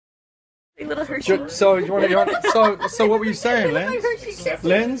Little Hershey. So so what were you saying, Linz?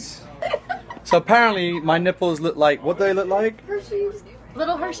 Linz? So apparently my nipples look like, what do they look like? Hershey's.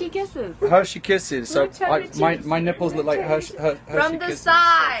 Little Hershey kisses. Hershey kisses. So my nipples look like Hershey From the kisses.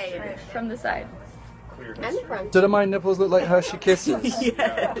 side. From the side. And the front. Do my nipples look like Hershey kisses?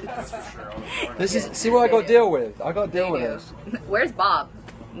 Yes. This is, see what I got to deal with. I got to deal with this. Where's Bob?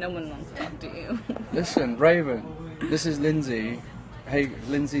 No one wants to talk to you. Listen, Raven, this is Lindsey. Hey,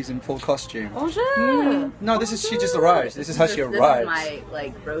 Lindsey's in full costume. Bonjour. No, this is, she just arrives. This is how she arrives. This is my,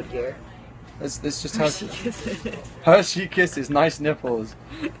 like, road gear. This just how Hershey kisses, nice nipples.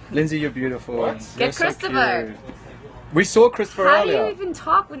 Lindsey, you're beautiful. Get Christopher. So we saw Christopher How earlier. do you even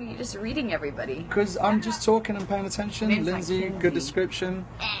talk when you're just reading everybody? Because I'm just talking and paying attention. Lindsey, good description.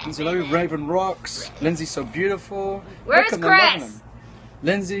 Lindsey, Raven rocks. Lindsey's so beautiful. Where's Look at them, loving Chris? them.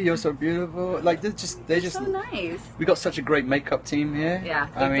 Lindsey, you're so beautiful. Like they're just So nice. we got such a great makeup team here. Yeah,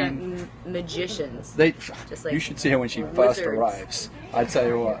 I they've mean, got magicians. they. Just like you should see her when she first wizards. arrives. I tell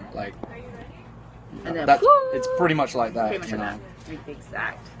you what, like And then that. woo! It's pretty much like that, Pretty much you like know. that.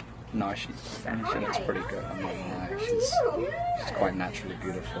 Exact. No, she looks pretty good. I'm not gonna lie. She's quite naturally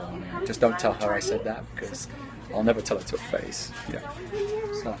beautiful. I mean, just don't tell her I said that because I'll never tell her to her face. Yeah.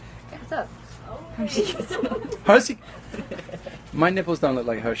 So What's up? Hershey. My nipples don't look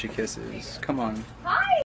like Hershey kisses. Come on.